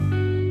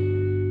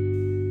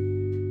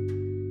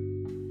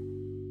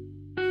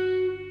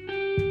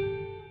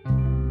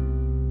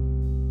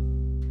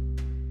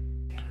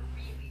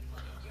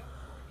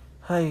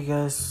Hi, you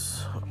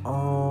guys.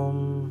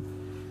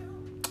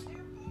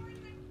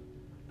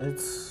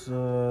 It's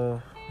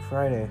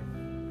Friday.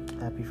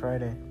 Happy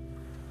Friday.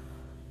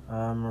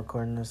 I'm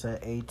recording this at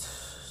 8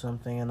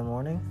 something in the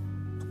morning.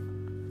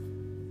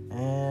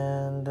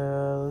 And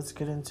let's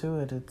get into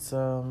it. It's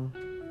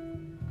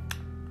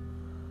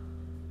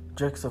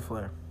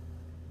Drexaflare.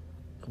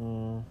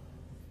 And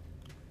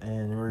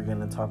we're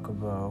gonna talk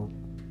about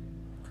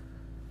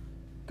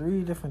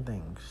 3 different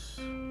things.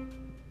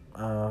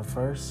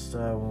 First,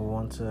 we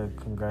want to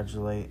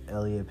congratulate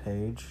Elliot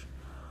Page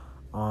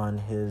on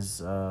his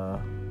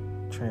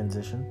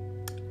transition.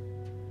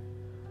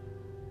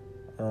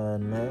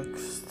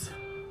 Next,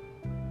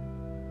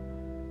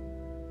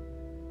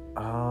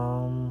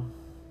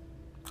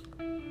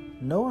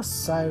 Noah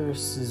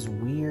Cyrus's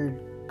weird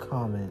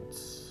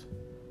comments.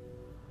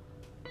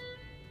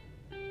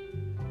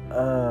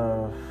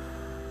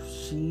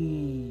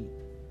 She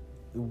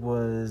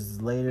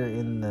was later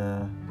in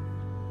the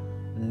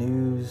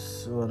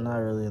news, well, not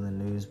really in the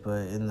news,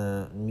 but in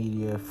the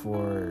media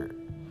for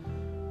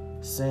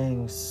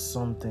saying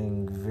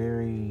something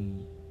very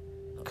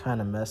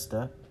kind of messed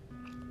up.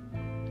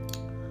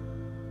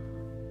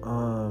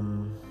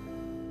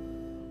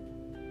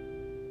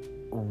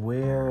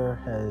 Where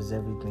has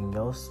everything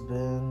else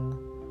been?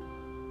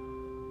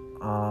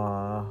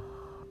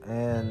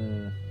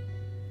 And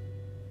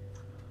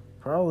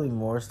probably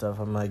more stuff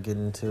I might get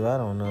into. I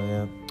don't know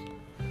yet.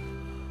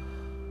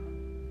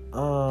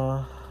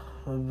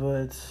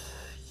 But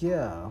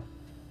yeah,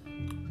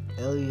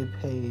 Elliot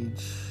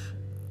Page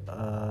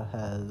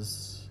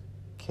has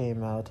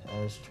came out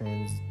as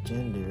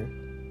transgender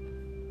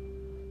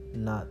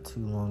not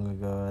too long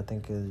ago. I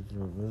think it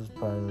was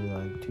probably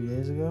like 2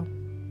 days ago.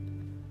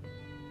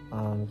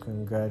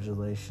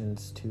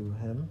 Congratulations to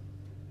him.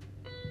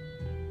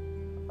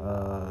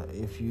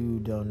 If you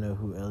don't know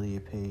who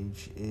Elliot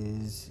Page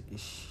is,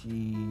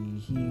 he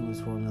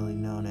was formerly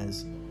known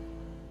as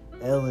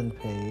Ellen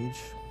Page.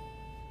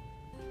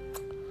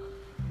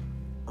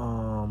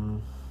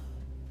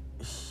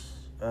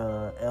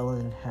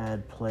 Ellen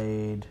had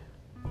played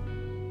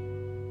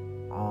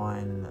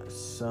on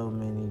so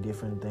many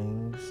different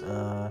things.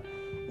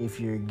 If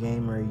you're a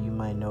gamer, you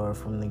might know her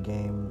from the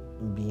game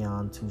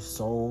Beyond Two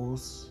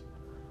Souls.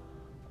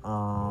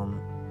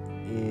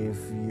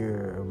 If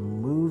you're a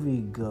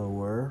movie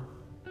goer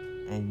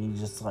and you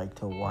just like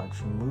to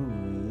watch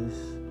movies,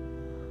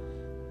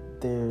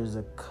 there's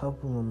a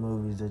couple of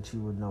movies that you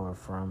would know her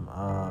from.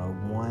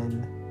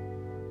 One,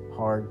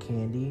 Hard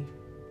Candy.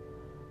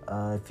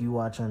 If you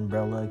watch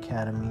Umbrella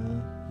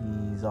Academy,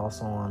 he's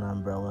also on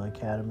Umbrella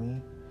Academy.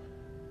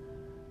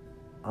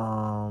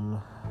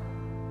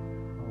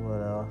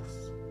 What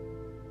else?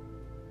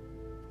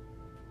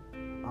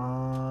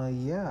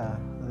 Yeah,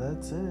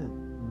 that's it.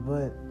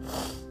 But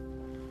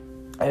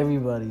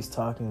everybody's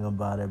talking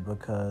about it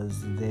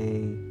because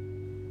they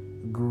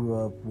grew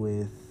up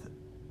with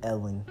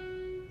Ellen.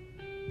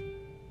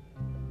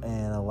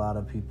 And a lot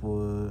of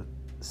people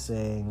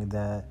saying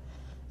that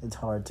it's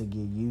hard to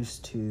get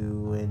used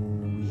to,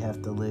 and we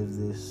have to live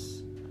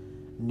this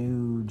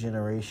new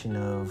generation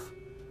of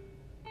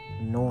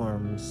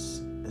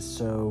norms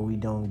so we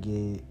don't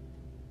get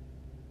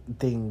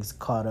things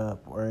caught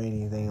up or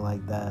anything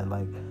like that.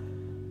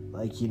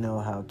 Like you know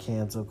how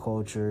cancel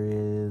culture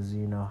is,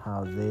 you know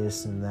how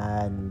this and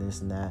that and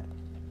this and that.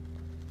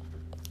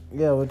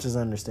 Yeah, which is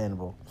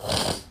understandable.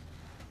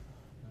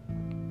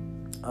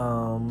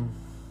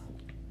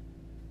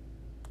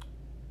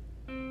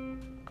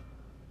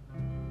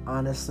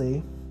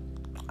 Honestly,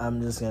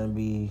 I'm just gonna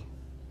be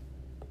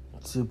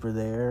super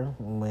there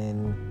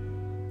when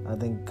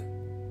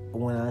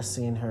I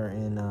seen her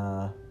in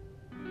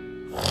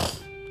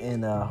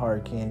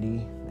Hard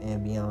Candy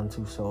and Beyond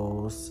Two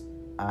Souls,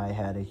 I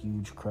had a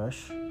huge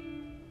crush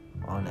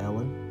on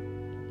Ellen.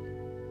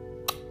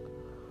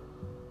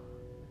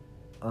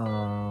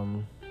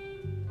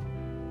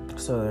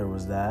 So there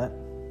was that.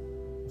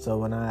 So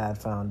when I had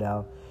found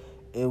out,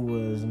 it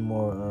was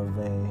more of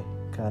a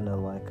kind of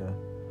like a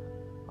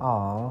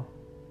aw,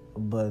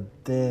 but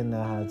then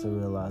I had to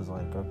realize,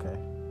 like, okay,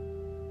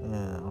 you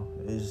know,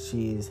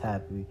 she is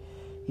happy.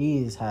 He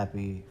is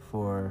happy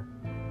for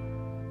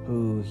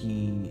who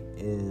he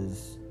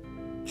is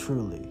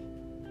truly.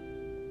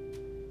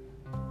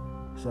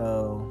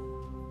 So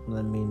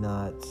let me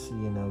not,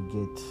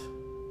 get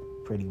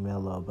pretty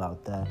mellow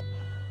about that.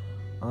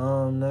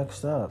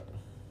 Next up,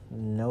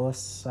 Noah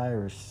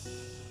Cyrus.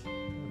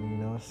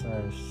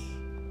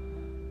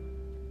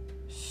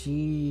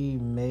 She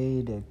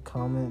made a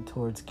comment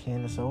towards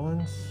Candace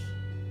Owens.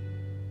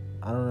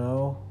 I don't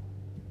know.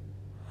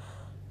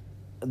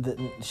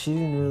 She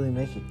didn't really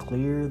make it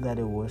clear that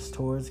it was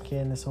towards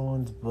Candace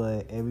Owens,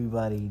 but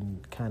everybody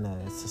kind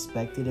of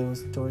suspected it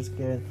was towards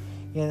Candace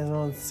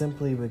Owens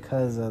simply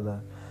because of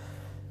the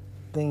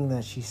thing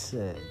that she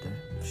said.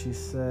 She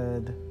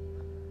said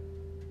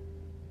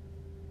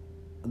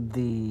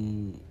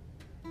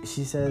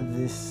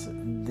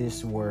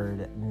this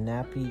word,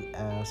 nappy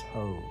ass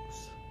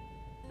hoes.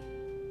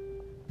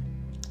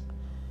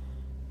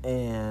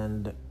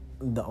 And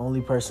the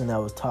only person that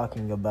was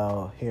talking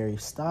about Harry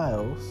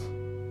Styles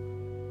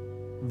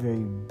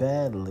very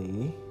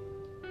badly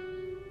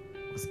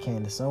was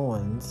Candace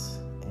Owens.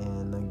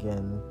 And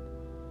again,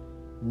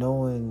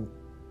 knowing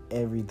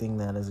everything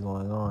that is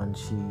going on,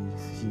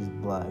 she's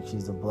black.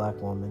 She's a black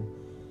woman.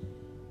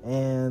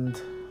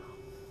 And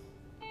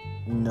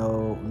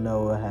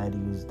Noah had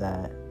used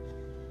that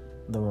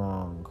the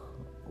wrong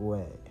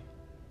way.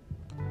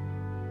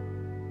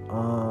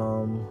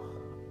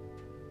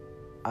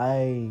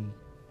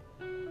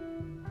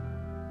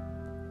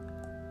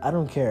 I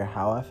don't care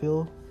how I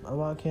feel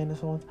about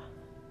Candace Owens.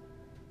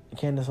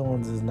 Candace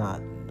Owens is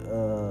not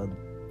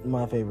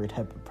my favorite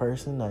type of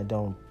person. I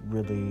don't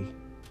really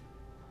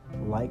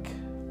like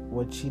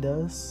what she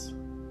does.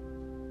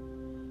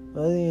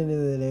 But at the end of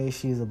the day,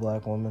 she's a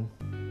black woman.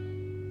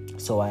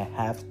 So I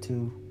have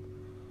to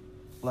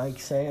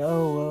say,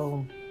 oh,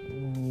 well,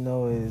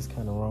 Noah is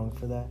kind of wrong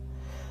for that.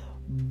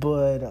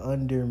 But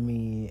under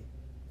me,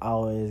 I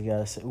always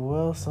gotta say,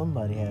 well,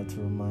 somebody had to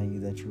remind you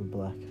that you were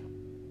black.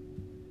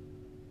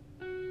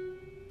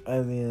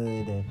 At the end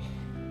of the day,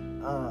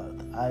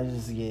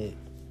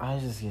 I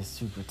just get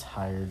super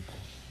tired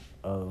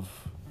of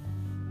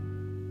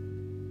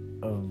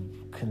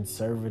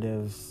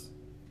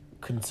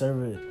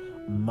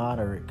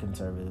moderate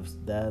conservatives.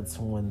 That's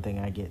one thing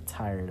I get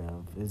tired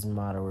of, is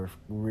moderate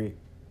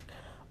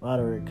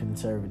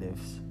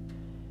conservatives,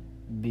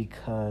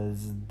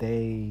 because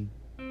they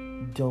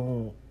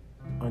don't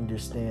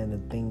understand the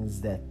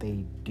things that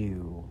they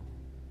do.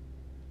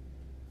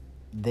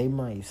 They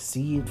might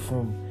see it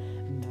from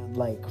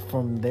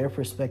their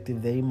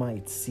perspective. They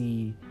might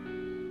see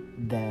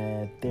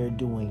that they're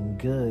doing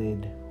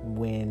good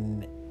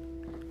when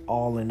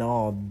all in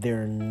all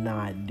they're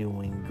not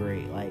doing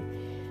great.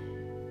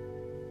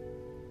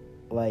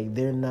 Like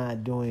they're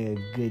not doing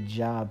a good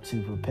job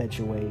to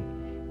perpetuate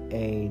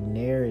a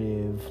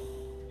narrative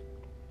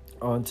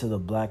onto the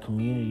black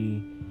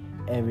community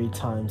every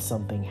time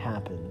something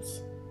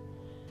happens.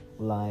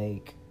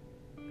 Like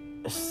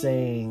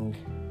saying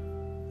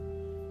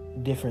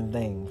different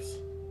things,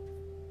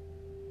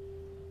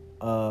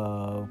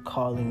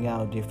 calling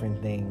out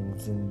different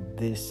things and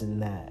this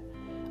and that.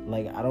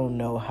 Like, I don't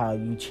know how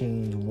you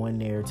change one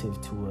narrative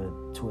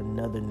to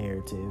another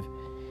narrative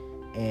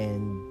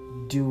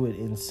and do it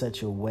in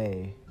such a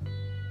way,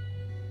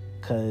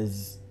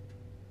 because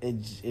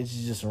it's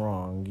just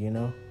wrong, you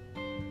know?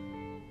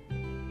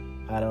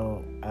 I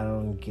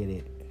don't get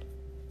it.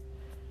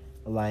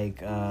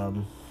 Like,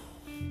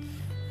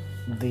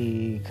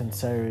 the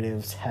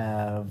conservatives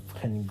have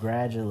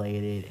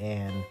congratulated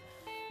and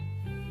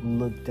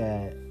looked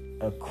at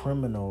a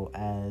criminal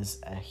as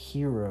a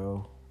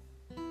hero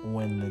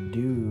when the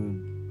dude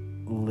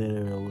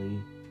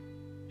literally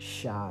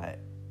shot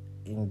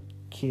and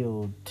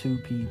killed 2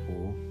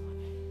 people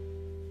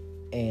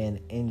and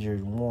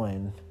injured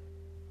 1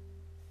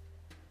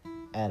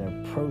 at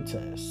a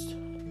protest.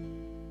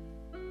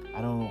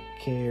 I don't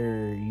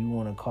care, you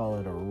want to call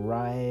it a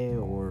riot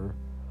or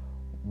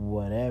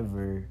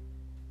whatever,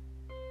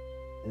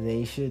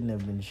 they shouldn't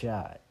have been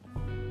shot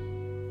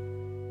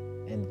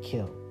and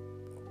killed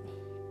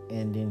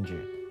and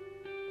injured.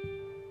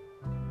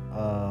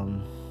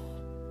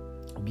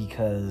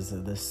 Because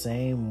the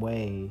same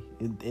way,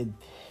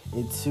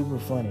 it's super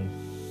funny,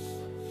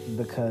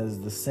 because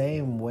the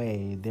same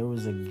way there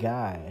was a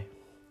guy,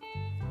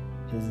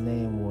 his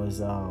name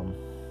was, I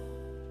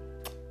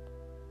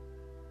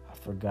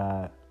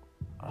forgot,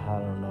 I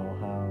don't know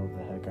how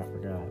the heck I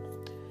forgot,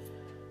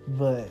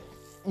 but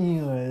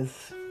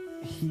anyways,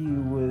 he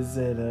was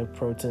at a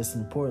protest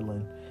in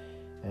Portland.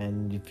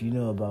 And if you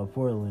know about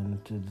Portland,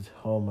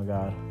 oh my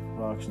God,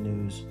 Fox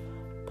News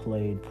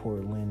played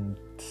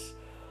Portland's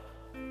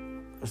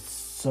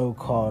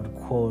so-called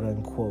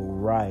quote-unquote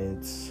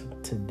riots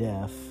to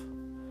death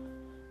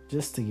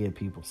just to get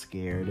people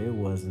scared. It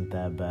wasn't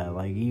that bad.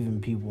 Like,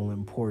 even people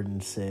in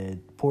Portland said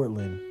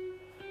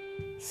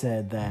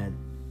that,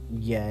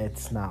 yeah,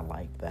 it's not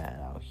like that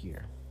out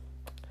here.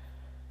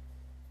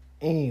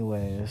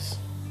 Anyways,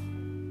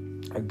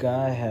 a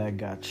guy had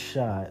got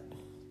shot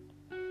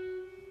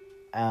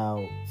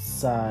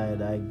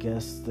outside, I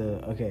guess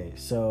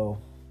so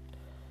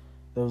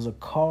there was a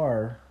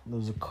car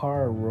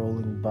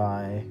rolling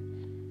by,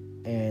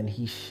 and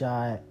he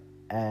shot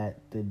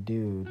at the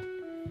dude,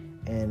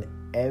 and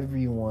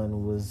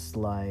everyone was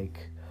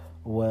like,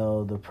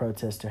 well, the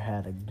protester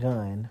had a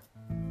gun.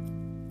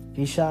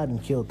 He shot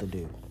and killed the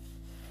dude.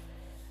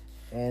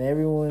 And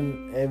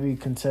every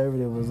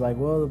conservative was like,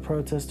 well, the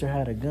protester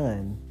had a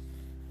gun.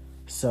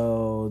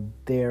 So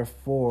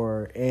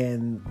therefore,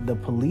 and the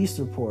police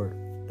report,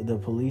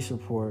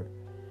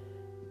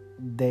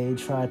 they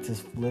tried to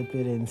flip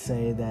it and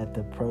say that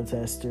the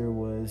protester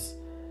was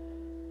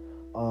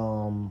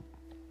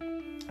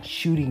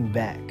shooting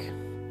back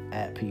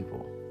at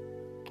people.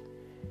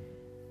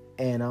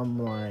 And I'm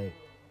like,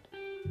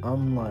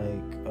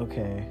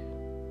 okay.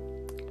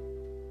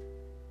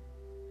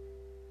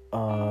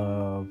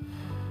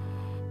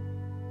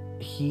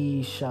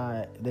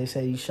 They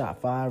say he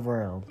shot 5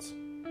 rounds.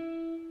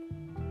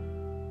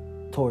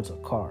 towards a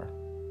car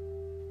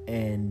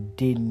and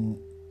didn't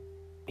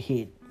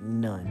hit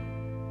none.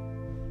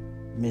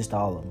 Missed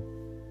all of them.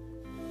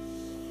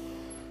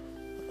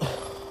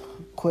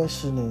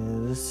 Question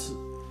is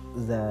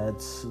that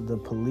the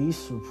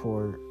police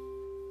report,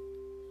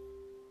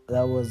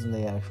 that wasn't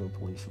the actual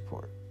police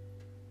report.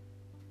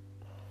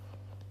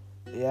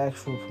 The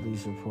actual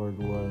police report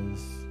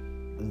was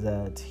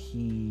that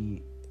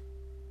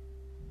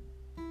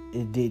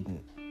it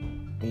didn't.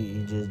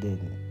 It just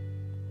didn't.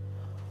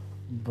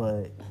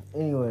 But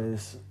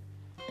anyways,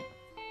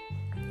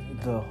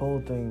 the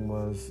whole thing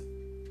was,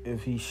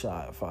 if he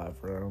shot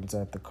 5 rounds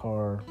at the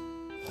car,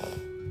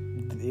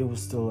 it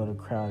was still in a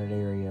crowded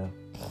area,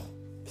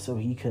 so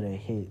he could have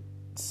hit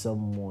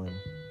someone,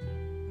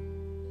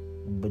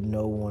 but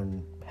no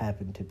one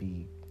happened to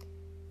be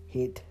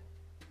hit,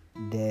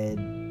 dead,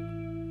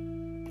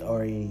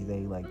 or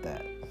anything like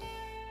that.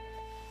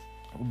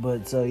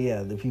 But so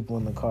yeah, the people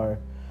in the car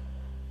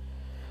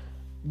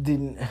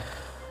they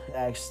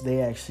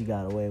actually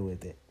got away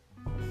with it.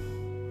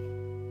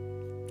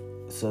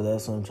 So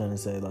that's what I'm trying to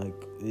say. Like,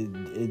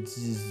 it's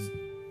just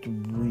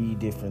 3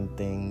 different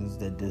things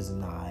that does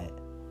not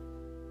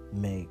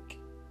make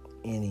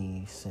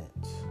any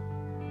sense.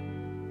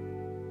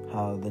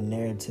 How the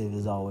narrative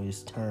is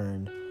always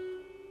turned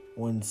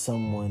when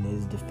someone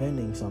is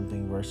defending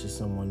something versus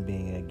someone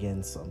being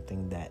against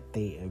something that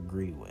they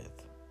agree with.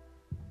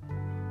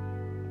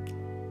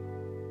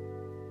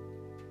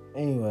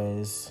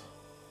 Anyways,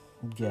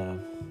 yeah,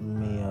 let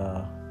me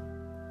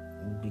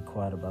be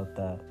quiet about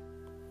that.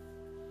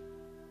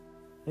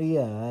 But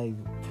yeah, I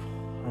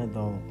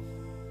don't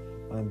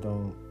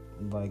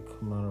like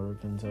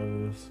American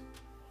Cyrus.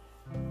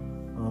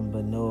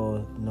 But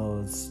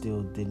Noah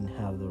still didn't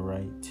have the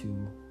right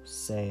to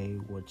say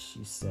what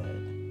she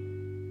said.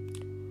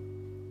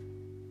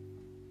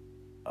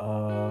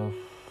 Oh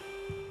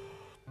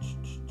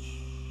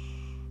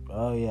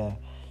yeah.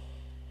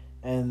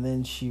 And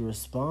then she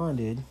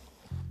responded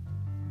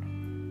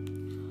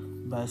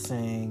by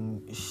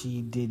saying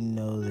she didn't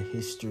know the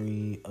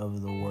history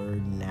of the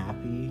word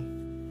nappy.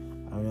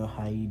 I don't know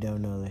how you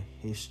don't know the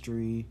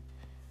history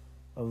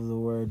of the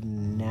word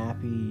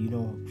nappy.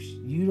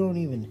 You don't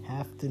even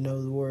have to know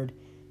the word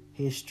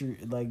history.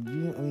 Like,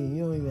 you don't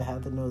even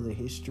have to know the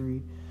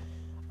history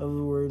of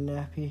the word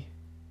nappy.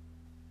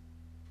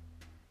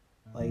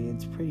 Like,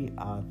 it's pretty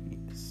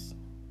obvious.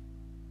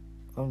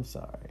 I'm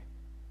sorry.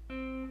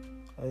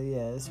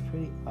 Yeah, it's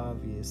pretty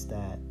obvious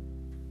that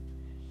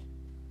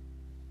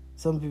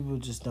some people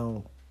just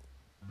don't.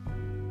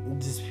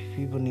 Just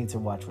people need to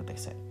watch what they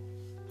say.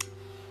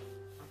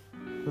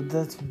 But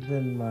that's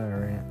been my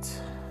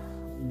rant.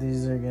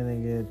 These are gonna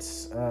get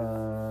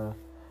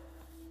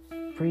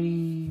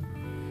pretty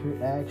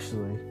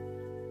actually.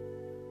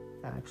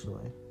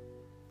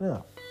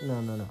 No.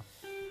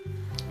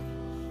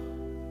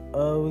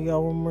 We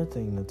got one more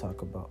thing to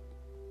talk about.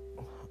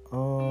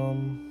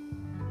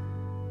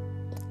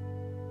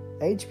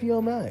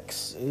 HBO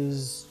Max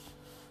is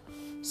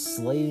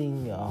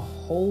slating a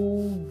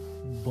whole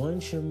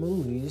bunch of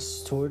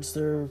movies towards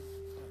their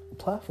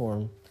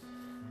platform.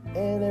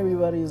 And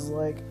everybody's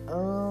like,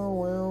 oh,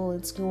 well,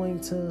 it's going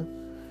to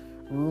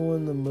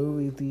ruin the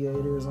movie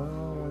theaters.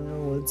 Oh,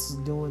 well, it's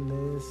doing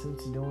this,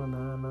 it's doing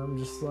that. And I'm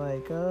just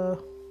like,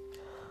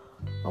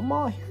 I'm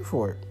all here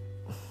for it.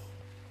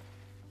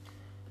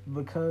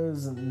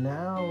 Because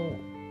now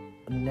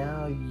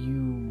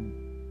you...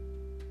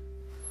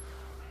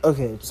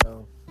 Okay,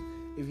 so,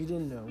 if you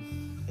didn't know,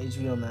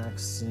 HBO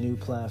Max's new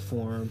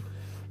platform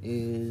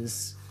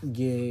is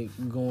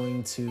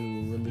going to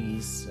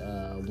release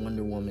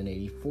Wonder Woman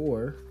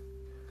 84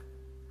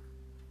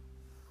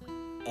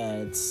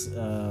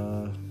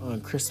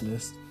 on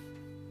Christmas.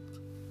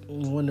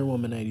 Wonder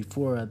Woman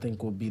 84, I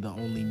think, will be the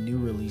only new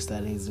release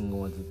that isn't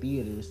going to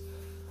theaters.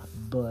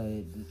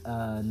 But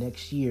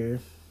next year,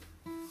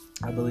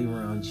 I believe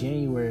around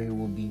January,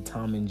 will be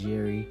Tom and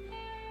Jerry.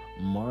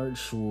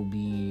 March will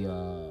be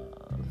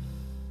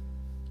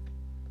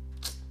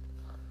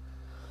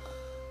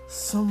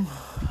some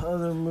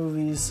other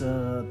movies.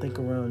 I think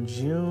around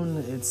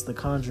June, it's The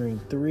Conjuring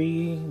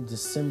 3.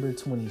 December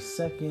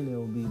 22nd, it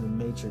will be The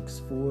Matrix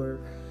 4.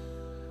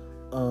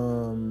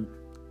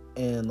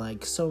 And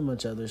like so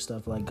much other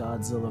stuff, like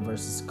Godzilla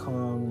vs.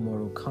 Kong,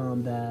 Mortal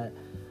Kombat,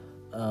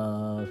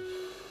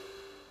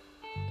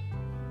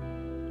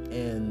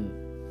 and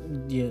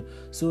yeah,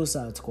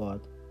 Suicide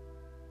Squad.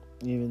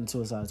 Even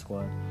Suicide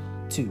Squad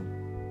 2.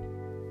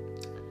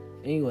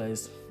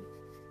 Anyways,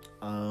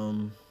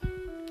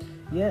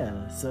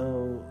 yeah,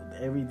 so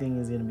everything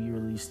is going to be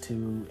released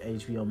to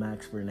HBO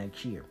Max for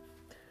next year.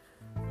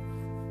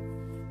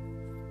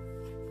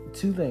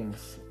 2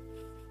 things.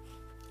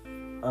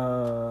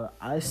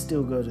 I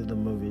still go to the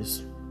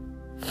movies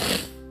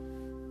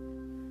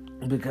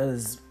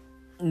because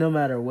no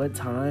matter what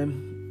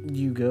time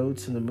you go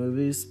to the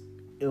movies,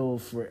 it'll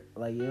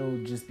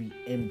just be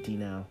empty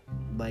now.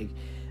 Like,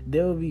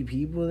 there will be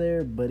people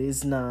there, but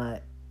it's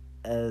not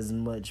as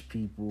much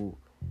people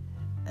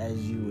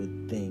as you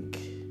would think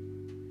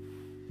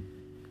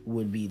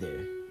would be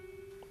there.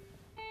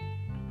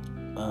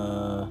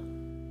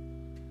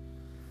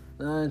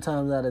 9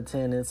 times out of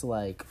 10, it's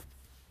like,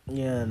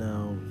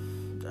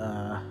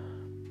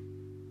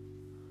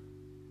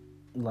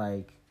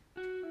 like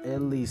at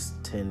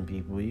least 10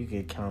 people. You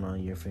could count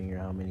on your finger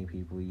how many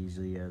people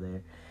usually are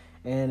there.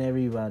 And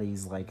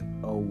everybody's like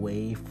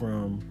away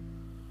from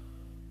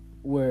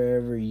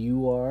wherever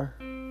you are.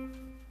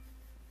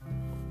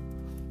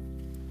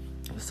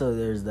 So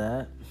there's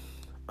that.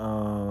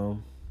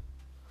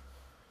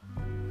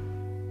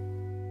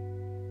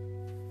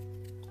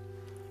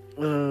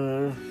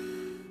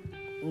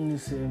 Let me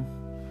see.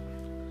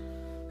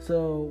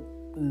 So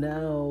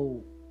now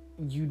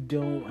you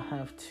don't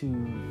have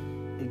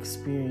to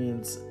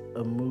experience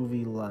a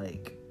movie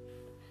like,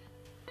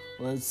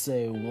 let's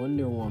say,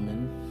 Wonder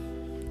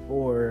Woman,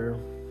 or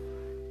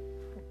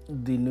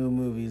the new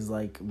movies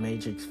like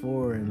Matrix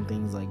 4 and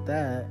things like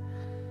that,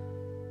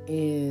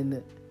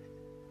 in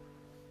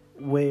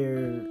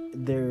where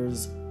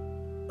there's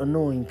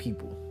annoying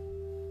people.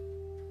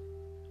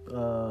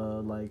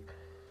 Like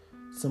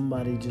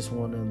somebody just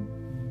want to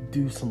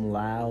do some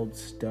loud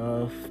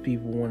stuff.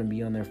 People want to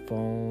be on their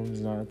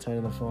phones, not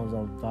turning the phones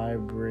on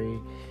vibrate.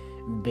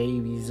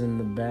 Babies in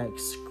the back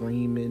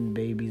screaming,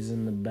 babies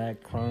in the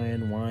back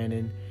crying,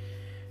 whining,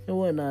 and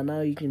whatnot.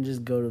 Now you can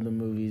just go to the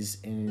movies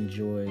and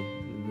enjoy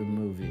the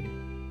movie,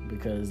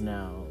 because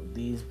now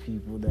these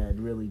people that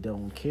really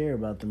don't care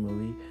about the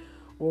movie,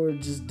 or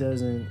just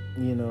doesn't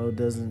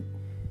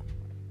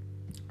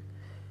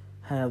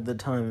have the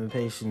time and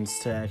patience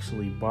to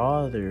actually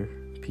bother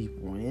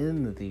people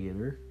in the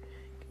theater,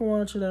 can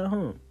watch it at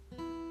home.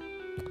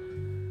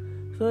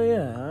 So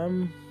yeah,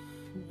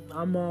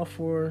 I'm all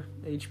for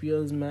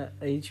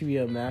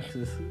HBO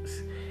Max's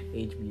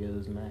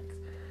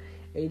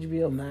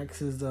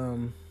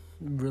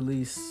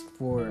release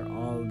for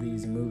all of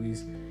these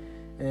movies,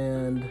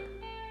 and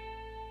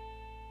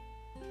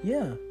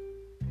yeah,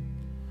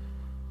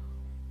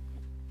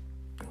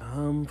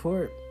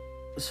 for it.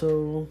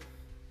 So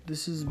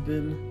this has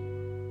been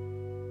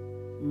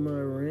my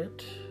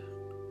rant.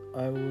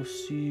 I will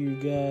see you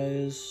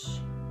guys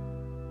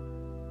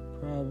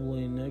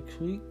probably next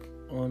week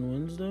on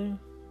Wednesday,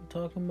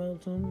 talking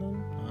about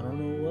something. I don't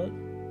know what.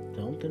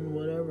 Something,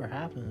 whatever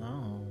happens. I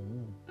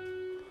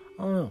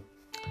don't know.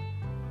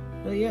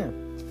 But yeah,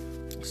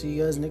 see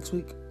you guys next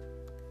week.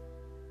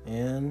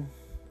 And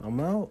I'm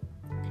out.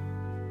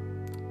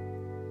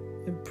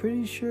 I'm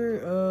pretty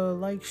sure,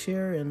 like,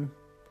 share, and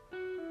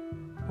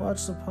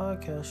watch the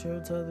podcast. Share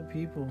it to other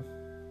people.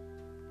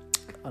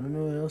 I don't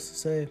know what else to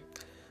say.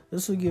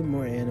 This will get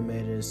more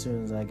animated as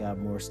soon as I got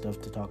more stuff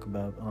to talk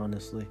about,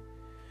 honestly.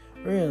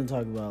 We're going to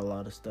talk about a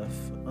lot of stuff.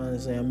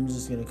 Honestly, I'm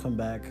just going to come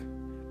back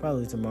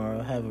probably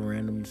tomorrow, have a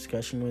random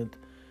discussion with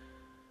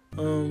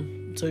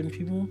certain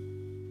people,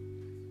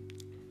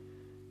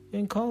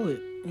 and call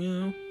it,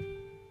 yeah.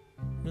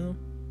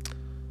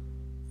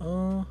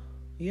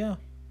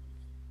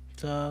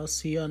 So I'll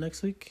see y'all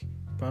next week,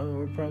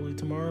 probably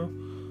tomorrow.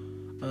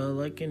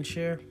 Like and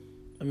share.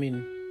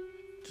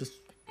 Just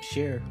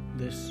share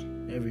this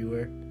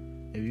everywhere.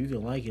 If you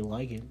can like it,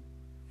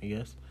 I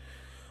guess.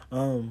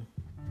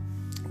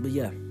 But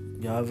yeah,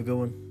 y'all have a good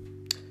one.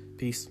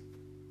 Peace.